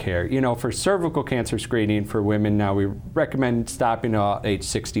preventative care. You know, for cervical cancer screening for women now, we recommend stopping at age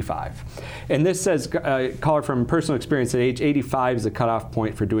 65. And this says, caller from personal experience, at age 85 is the cutoff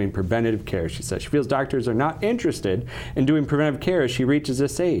point for doing preventative care. She says she feels doctors are not interested in doing preventive care as she reaches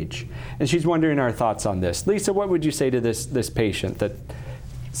this age. And she's wondering our thoughts on this. Lisa, what would you say to this patient that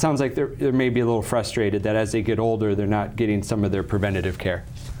sounds like they're maybe a little frustrated that as they get older, they're not getting some of their preventative care?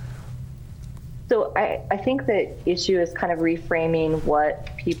 So I think the issue is kind of reframing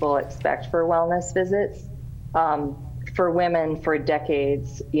what people expect for wellness visits. For women, for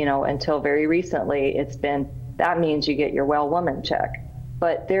decades, you know, until very recently, it's been, that means you get your well woman check.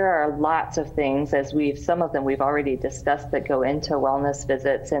 But there are lots of things, some of them we've already discussed, that go into wellness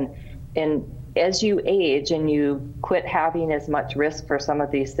visits. And as you age and you quit having as much risk for some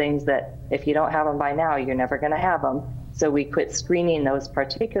of these things that if you don't have them by now, you're never going to have them. So we quit screening those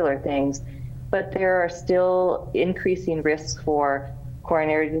particular things. But there are still increasing risks for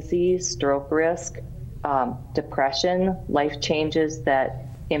coronary disease, stroke risk, depression, life changes that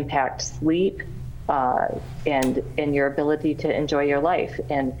impact sleep, and your ability to enjoy your life.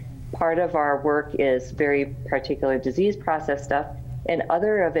 And part of our work is very particular disease process stuff. And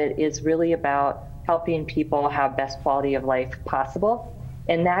other of it is really about helping people have best quality of life possible.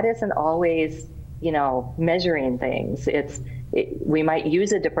 And that isn't always, you know, measuring things. We might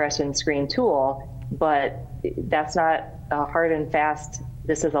use a depression screen tool, but that's not a hard and fast,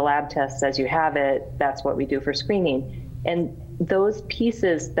 this is a lab test, says you have it, that's what we do for screening. And those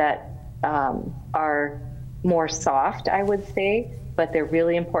pieces that are more soft, I would say, but they're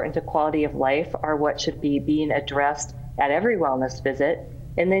really important to quality of life, are what should be being addressed at every wellness visit.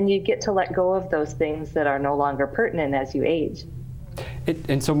 And then you get to let go of those things that are no longer pertinent as you age.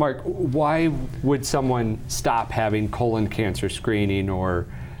 And so, Mark, why would someone stop having colon cancer screening or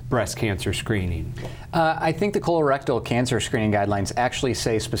breast cancer screening? I think the colorectal cancer screening guidelines actually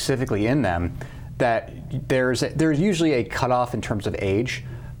say specifically in them that there's usually a cutoff in terms of age,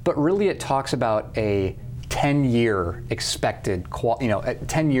 but really it talks about a 10-year expected,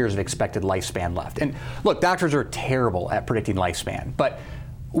 10 years of expected lifespan left. And look, doctors are terrible at predicting lifespan, but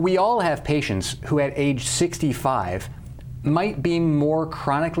we all have patients who at age 65 might be more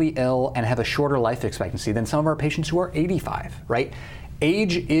chronically ill and have a shorter life expectancy than some of our patients who are 85, right?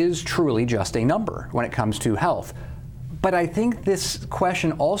 Age is truly just a number when it comes to health. But I think this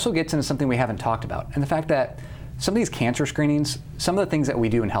question also gets into something we haven't talked about, and the fact that some of these cancer screenings, some of the things that we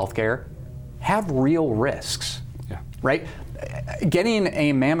do in healthcare, have real risks, right? Getting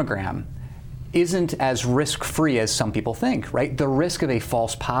a mammogram isn't as risk-free as some people think, right? The risk of a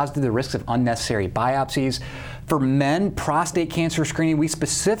false positive, the risk of unnecessary biopsies. For men, prostate cancer screening, we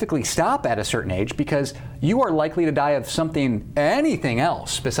specifically stop at a certain age because you are likely to die of anything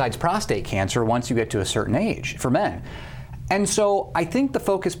else besides prostate cancer once you get to a certain age for men. And so I think the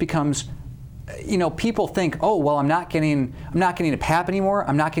focus becomes, people think, oh, well, I'm not getting a PAP anymore,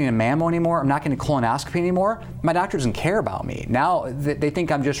 I'm not getting a mammo anymore, I'm not getting a colonoscopy anymore. My doctor doesn't care about me. Now they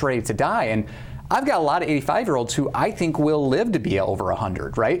think I'm just ready to die. And I've got a lot of 85-year-olds who I think will live to be over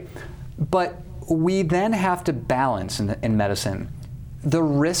 100, right? But we then have to balance in medicine the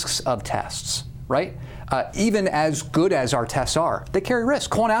risks of tests, right? Even as good as our tests are, they carry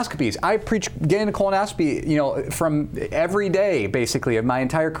risk. Colonoscopies, I preach getting a colonoscopy, from every day, basically, of my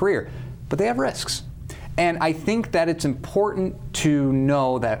entire career. But they have risks. And I think that it's important to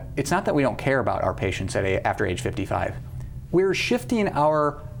know that it's not that we don't care about our patients after age 55. We're shifting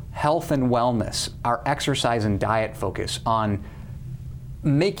our health and wellness, our exercise and diet focus on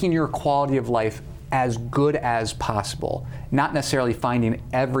making your quality of life as good as possible, not necessarily finding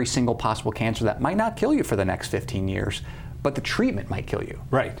every single possible cancer that might not kill you for the next 15 years, but the treatment might kill you.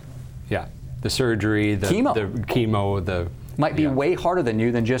 Right. Yeah. The surgery, the chemo, might be way harder than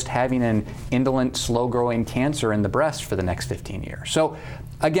you than just having an indolent, slow-growing cancer in the breast for the next 15 years. So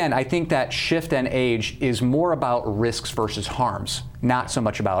again, I think that shift in age is more about risks versus harms, not so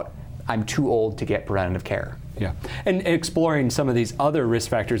much about I'm too old to get preventative care. Yeah, and exploring some of these other risk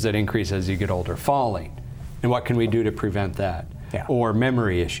factors that increase as you get older, falling, and what can we do to prevent that? Yeah. Or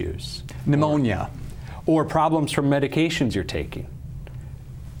memory issues. Pneumonia. Or problems from medications you're taking.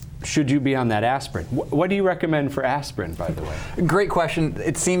 Should you be on that aspirin? What do you recommend for aspirin, by the way? Great question.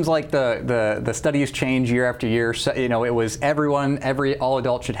 It seems like the studies change year after year. So, it was all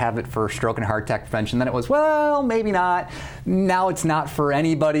adults should have it for stroke and heart attack prevention. Then it was, well, maybe not. Now it's not for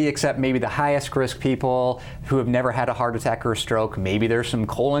anybody except maybe the highest risk people who have never had a heart attack or a stroke. Maybe there's some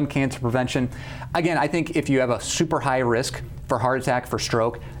colon cancer prevention. Again, I think if you have a super high risk for heart attack, for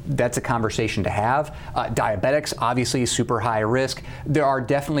stroke, that's a conversation to have. Diabetics, obviously super high risk. There are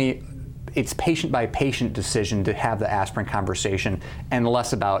definitely, it's patient by patient decision to have the aspirin conversation and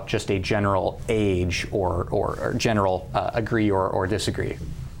less about just a general age or general agree or disagree.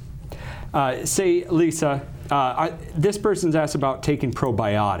 Say, Lisa, this person's asked about taking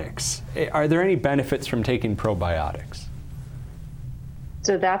probiotics. Are there any benefits from taking probiotics?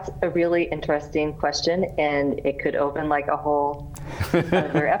 So that's a really interesting question, and it could open like a whole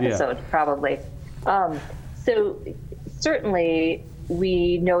other episode, probably. So certainly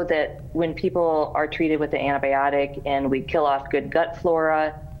we know that when people are treated with an antibiotic and we kill off good gut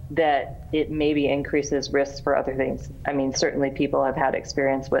flora, that it maybe increases risks for other things. I mean, certainly people have had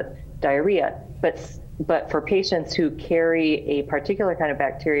experience with diarrhea, but for patients who carry a particular kind of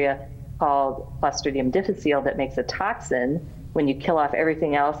bacteria called Clostridium difficile that makes a toxin, when you kill off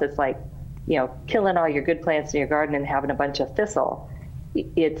everything else, it's like, killing all your good plants in your garden and having a bunch of thistle.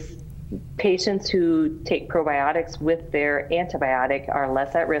 It's patients who take probiotics with their antibiotic are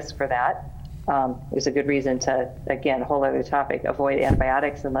less at risk for that. There's a good reason to, again, a whole other topic, avoid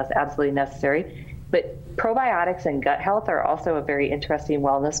antibiotics unless absolutely necessary. But probiotics and gut health are also a very interesting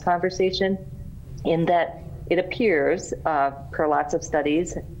wellness conversation in that it appears, per lots of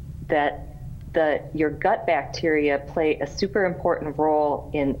studies, that your gut bacteria play a super important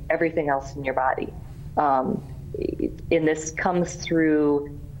role in everything else in your body. And this comes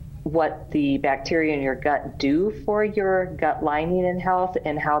through what the bacteria in your gut do for your gut lining and health,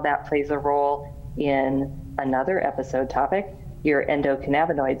 and how that plays a role in another episode topic, your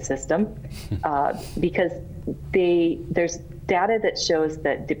endocannabinoid system, because there's data that shows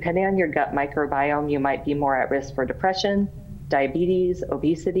that depending on your gut microbiome, you might be more at risk for depression, diabetes,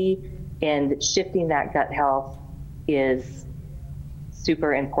 obesity, and shifting that gut health is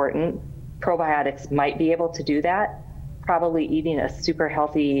super important. Probiotics might be able to do that. Probably eating a super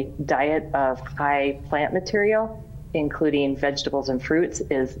healthy diet of high plant material, including vegetables and fruits,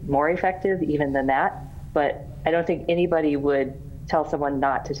 is more effective even than that. But I don't think anybody would tell someone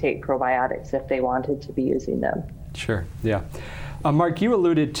not to take probiotics if they wanted to be using them. Sure, yeah. Mark, you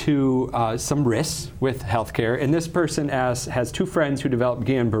alluded to some risks with healthcare, and this person has two friends who developed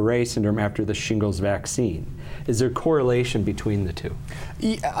Guillain-Barré syndrome after the shingles vaccine. Is there correlation between the two?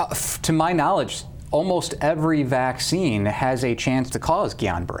 To my knowledge, almost every vaccine has a chance to cause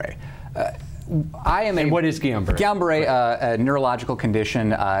Guillain-Barré. And what is Guillain-Barré? Guillain-Barré, a neurological condition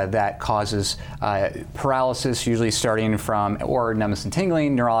that causes paralysis, usually starting from, or numbness and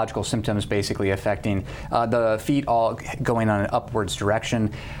tingling, neurological symptoms basically affecting the feet all going on an upwards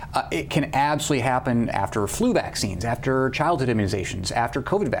direction. It can absolutely happen after flu vaccines, after childhood immunizations, after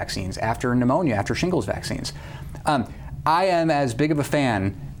COVID vaccines, after pneumonia, after shingles vaccines. I am as big of a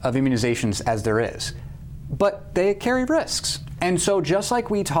fan of immunizations as there is, but they carry risks. And so just like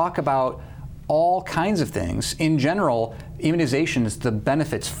we talk about all kinds of things, in general, immunizations, the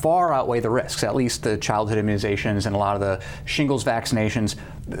benefits far outweigh the risks, at least the childhood immunizations and a lot of the shingles vaccinations.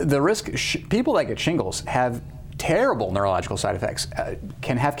 The risk, people that get shingles have terrible neurological side effects,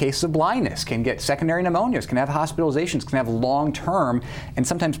 can have cases of blindness, can get secondary pneumonias, can have hospitalizations, can have long-term and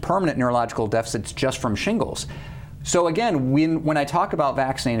sometimes permanent neurological deficits just from shingles. So again, when I talk about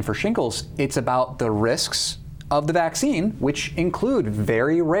vaccinating for shingles, it's about the risks of the vaccine, which include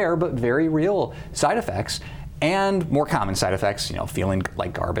very rare but very real side effects, and more common side effects, feeling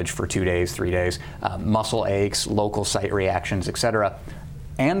like garbage for 2 days, 3 days, muscle aches, local site reactions, etc.,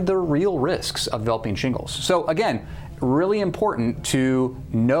 and the real risks of developing shingles. So again, really important to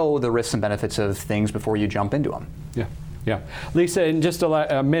know the risks and benefits of things before you jump into them. Yeah. Lisa, in just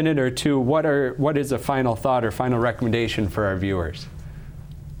a minute or two, what is a final thought or final recommendation for our viewers?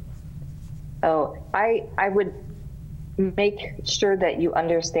 Oh, I would make sure that you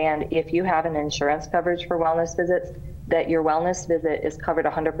understand, if you have an insurance coverage for wellness visits, that your wellness visit is covered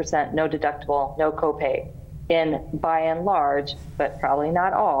 100%, no deductible, no copay. And by and large, but probably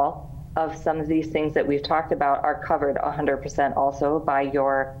not all, of some of these things that we've talked about are covered 100% also by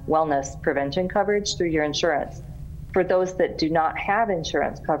your wellness prevention coverage through your insurance. For those that do not have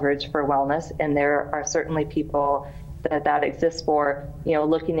insurance coverage for wellness, and there are certainly people that exists for,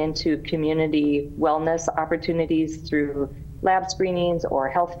 looking into community wellness opportunities through lab screenings or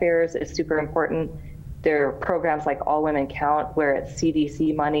health fairs is super important. There are programs like All Women Count, where it's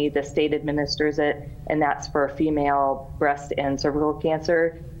CDC money, the state administers it, and that's for female breast and cervical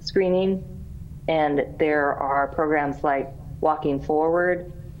cancer screening. And there are programs like Walking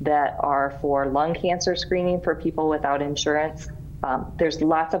Forward that are for lung cancer screening for people without insurance. There's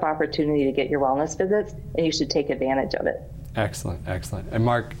lots of opportunity to get your wellness visits, and you should take advantage of it. Excellent. And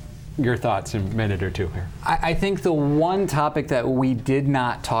Mark, your thoughts in a minute or two here. I think the one topic that we did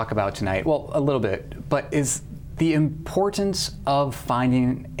not talk about tonight, well, a little bit, but is the importance of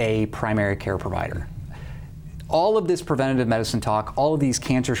finding a primary care provider. All of this preventative medicine talk, all of these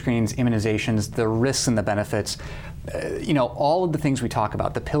cancer screenings, immunizations, the risks and the benefits, all of the things we talk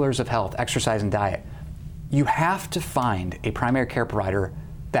about, the pillars of health, exercise and diet, you have to find a primary care provider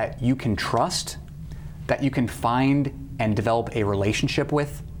that you can trust, that you can find and develop a relationship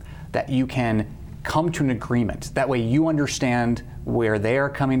with, that you can come to an agreement. That way you understand where they are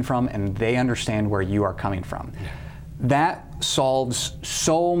coming from and they understand where you are coming from. Yeah. That solves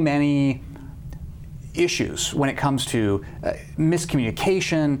so many issues when it comes to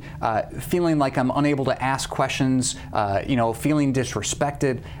miscommunication, feeling like I'm unable to ask questions, feeling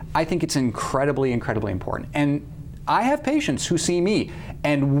disrespected. I think it's incredibly, incredibly important. And I have patients who see me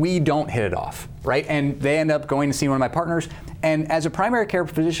and we don't hit it off, right? And they end up going to see one of my partners. And as a primary care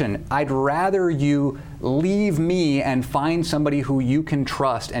physician, I'd rather you leave me and find somebody who you can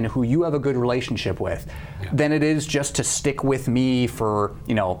trust and who you have a good relationship with than it is just to stick with me for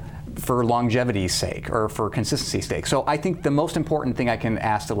longevity's sake or for consistency's sake. So I think the most important thing I can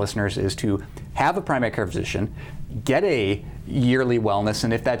ask the listeners is to have a primary care physician, get a yearly wellness,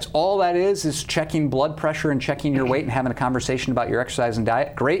 and if that's all that is checking blood pressure and checking your weight and having a conversation about your exercise and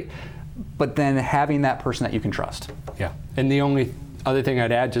diet, great, but then having that person that you can trust. Yeah, and the only other thing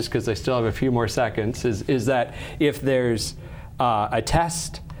I'd add, just because I still have a few more seconds, is that if there's a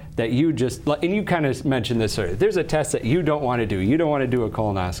test that you just, and you kind of mentioned this earlier, there's a test that you don't want to do. You don't want to do a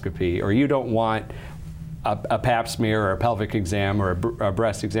colonoscopy, or you don't want a pap smear or a pelvic exam or a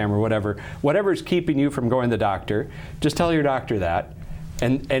breast exam or whatever's keeping you from going to the doctor. Just tell your doctor that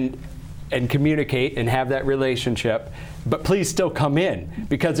and communicate and have that relationship. But please still come in,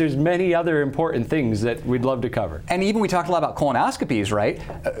 because there's many other important things that we'd love to cover. And even we talked a lot about colonoscopies, right?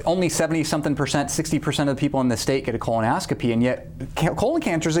 Only 70-something%, 60% of the people in the state get a colonoscopy, and yet colon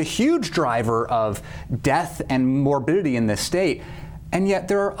cancer is a huge driver of death and morbidity in this state. And yet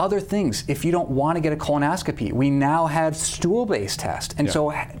there are other things. If you don't want to get a colonoscopy, we now have stool-based tests. And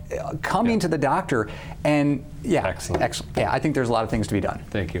so coming to the doctor and excellent. Yeah, I think there's a lot of things to be done.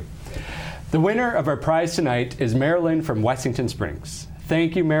 Thank you. The winner of our prize tonight is Marilyn from Wessington Springs.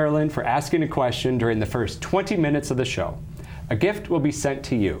 Thank you, Marilyn, for asking a question during the first 20 minutes of the show. A gift will be sent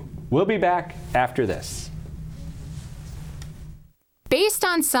to you. We'll be back after this. Based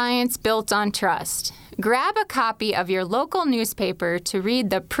on science built on trust, grab a copy of your local newspaper to read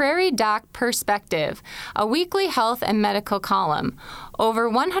the Prairie Doc Perspective, a weekly health and medical column. Over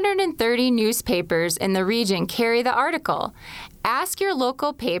 130 newspapers in the region carry the article. Ask your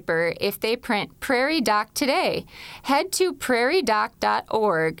local paper if they print Prairie Doc today. Head to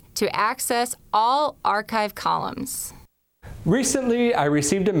prairiedoc.org to access all archive columns. Recently, I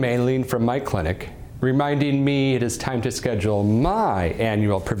received a mailing from my clinic reminding me it is time to schedule my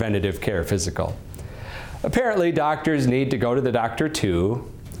annual preventative care physical. Apparently, doctors need to go to the doctor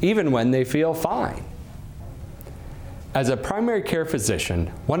too, even when they feel fine. As a primary care physician,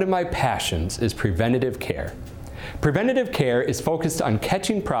 one of my passions is preventative care. Preventative care is focused on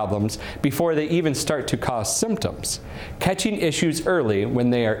catching problems before they even start to cause symptoms, catching issues early when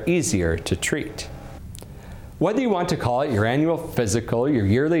they are easier to treat. Whether you want to call it your annual physical, your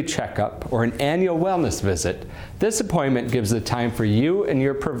yearly checkup, or an annual wellness visit, this appointment gives the time for you and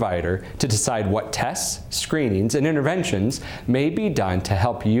your provider to decide what tests, screenings, and interventions may be done to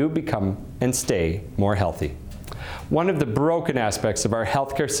help you become and stay more healthy. One of the broken aspects of our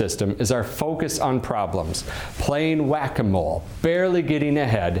healthcare system is our focus on problems, playing whack-a-mole, barely getting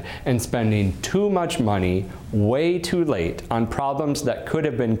ahead, and spending too much money way too late on problems that could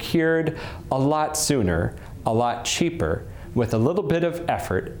have been cured a lot sooner, a lot cheaper, with a little bit of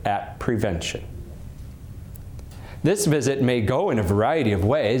effort at prevention. This visit may go in a variety of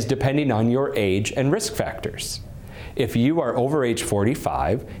ways depending on your age and risk factors. If you are over age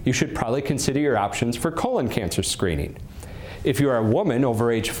 45, you should probably consider your options for colon cancer screening. If you are a woman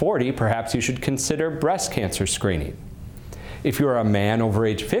over age 40, perhaps you should consider breast cancer screening. If you are a man over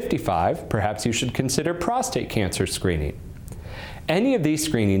age 55, perhaps you should consider prostate cancer screening. Any of these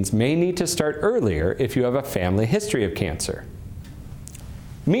screenings may need to start earlier if you have a family history of cancer.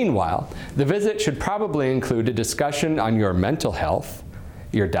 Meanwhile, the visit should probably include a discussion on your mental health,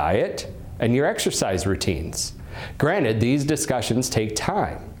 your diet, and your exercise routines. Granted, these discussions take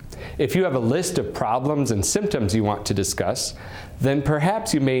time. If you have a list of problems and symptoms you want to discuss, then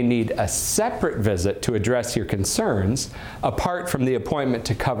perhaps you may need a separate visit to address your concerns, apart from the appointment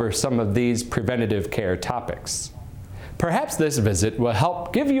to cover some of these preventative care topics. Perhaps this visit will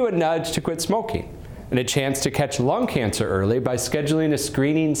help give you a nudge to quit smoking and a chance to catch lung cancer early by scheduling a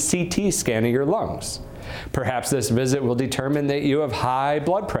screening CT scan of your lungs. Perhaps this visit will determine that you have high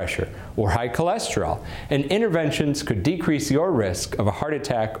blood pressure or high cholesterol, and interventions could decrease your risk of a heart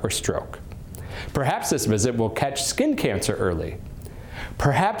attack or stroke. Perhaps this visit will catch skin cancer early.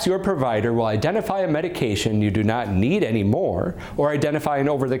 Perhaps your provider will identify a medication you do not need anymore, or identify an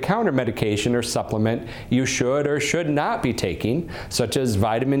over-the-counter medication or supplement you should or should not be taking, such as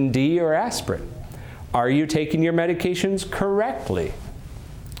vitamin D or aspirin. Are you taking your medications correctly?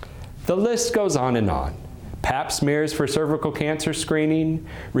 The list goes on and on. Pap smears for cervical cancer screening,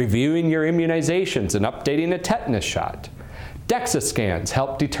 reviewing your immunizations and updating a tetanus shot. DEXA scans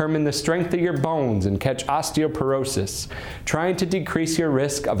help determine the strength of your bones and catch osteoporosis, trying to decrease your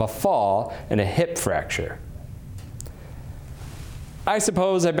risk of a fall and a hip fracture. I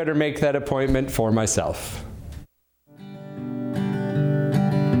suppose I better make that appointment for myself.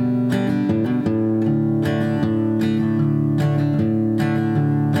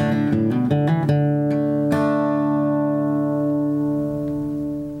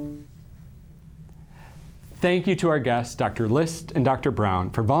 Thank you to our guests, Dr. List and Dr. Brown,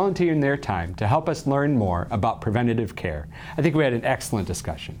 for volunteering their time to help us learn more about preventative care. I think we had an excellent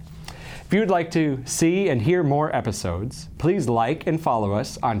discussion. If you would like to see and hear more episodes, please like and follow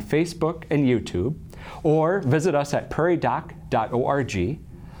us on Facebook and YouTube, or visit us at prairiedoc.org.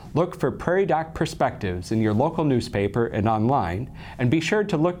 Look for Prairie Doc Perspectives in your local newspaper and online, and be sure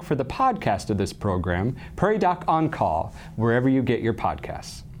to look for the podcast of this program, Prairie Doc On Call, wherever you get your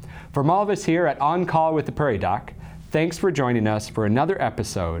podcasts. From all of us here at On Call with the Prairie Doc, thanks for joining us for another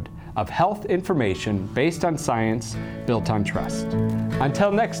episode of health information based on science, built on trust.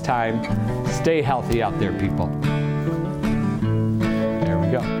 Until next time, stay healthy out there, people. There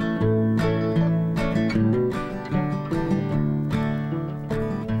we go.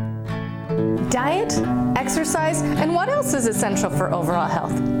 Diet, exercise, and what else is essential for overall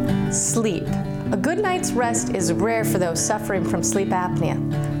health? Sleep. A good night's rest is rare for those suffering from sleep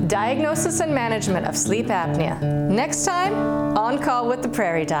apnea. Diagnosis and management of sleep apnea. Next time, On Call with the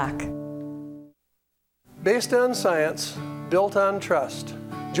Prairie Doc. Based on science, built on trust.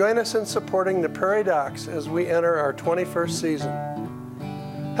 Join us in supporting the Prairie Docs as we enter our 21st season.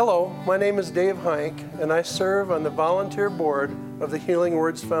 Hello, my name is Dave Heinck, and I serve on the volunteer board of the Healing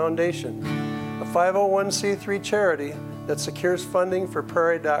Words Foundation, a 501c3 charity that secures funding for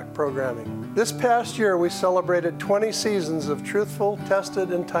Prairie Doc programming. This past year, we celebrated 20 seasons of truthful,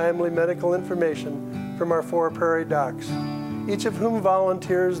 tested, and timely medical information from our 4 Prairie Docs, each of whom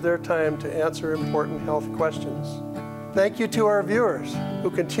volunteers their time to answer important health questions. Thank you to our viewers who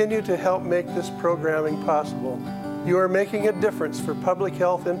continue to help make this programming possible. You are making a difference for public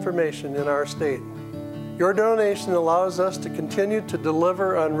health information in our state. Your donation allows us to continue to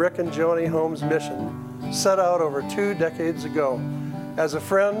deliver on Rick and Joni Holmes' mission, set out over 2 decades ago. As a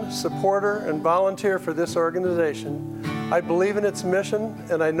friend, supporter, and volunteer for this organization, I believe in its mission,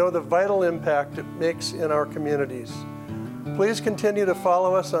 and I know the vital impact it makes in our communities. Please continue to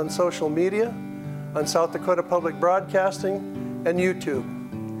follow us on social media, on South Dakota Public Broadcasting, and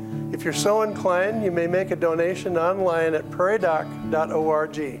YouTube. If you're so inclined, you may make a donation online at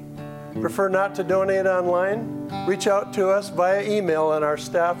prairiedoc.org. Prefer not to donate online? Reach out to us via email and our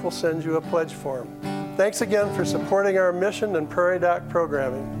staff will send you a pledge form. Thanks again for supporting our mission and Prairie Doc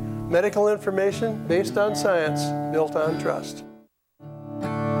programming. Medical information based on science, built on trust.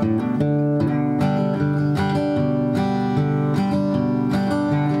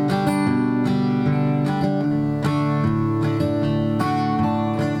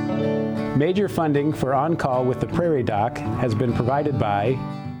 Major funding for On Call with the Prairie Doc has been provided by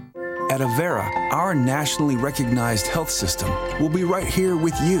At Avera, our nationally recognized health system will be right here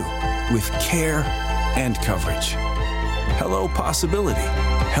with you, with care and coverage. Hello, possibility.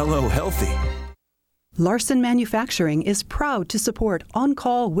 Hello, healthy. Larson Manufacturing is proud to support On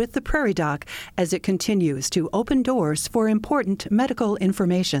Call with the Prairie Doc as it continues to open doors for important medical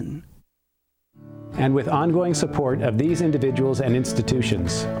information. And with ongoing support of these individuals and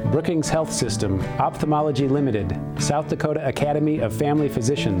institutions, Brookings Health System, Ophthalmology Limited, South Dakota Academy of Family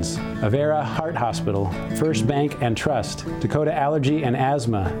Physicians, Avera Heart Hospital, First Bank and Trust, Dakota Allergy and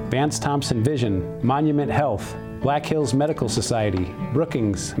Asthma, Vance Thompson Vision, Monument Health, Black Hills Medical Society,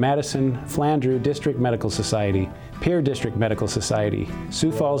 Brookings, Madison, Flandreau District Medical Society, Pierre District Medical Society,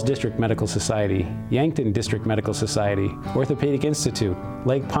 Sioux Falls District Medical Society, Yankton District Medical Society, Orthopedic Institute,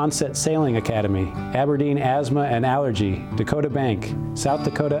 Lake Ponset Sailing Academy, Aberdeen Asthma and Allergy, Dakota Bank, South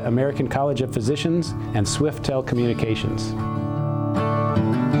Dakota American College of Physicians, and Swiftel Communications.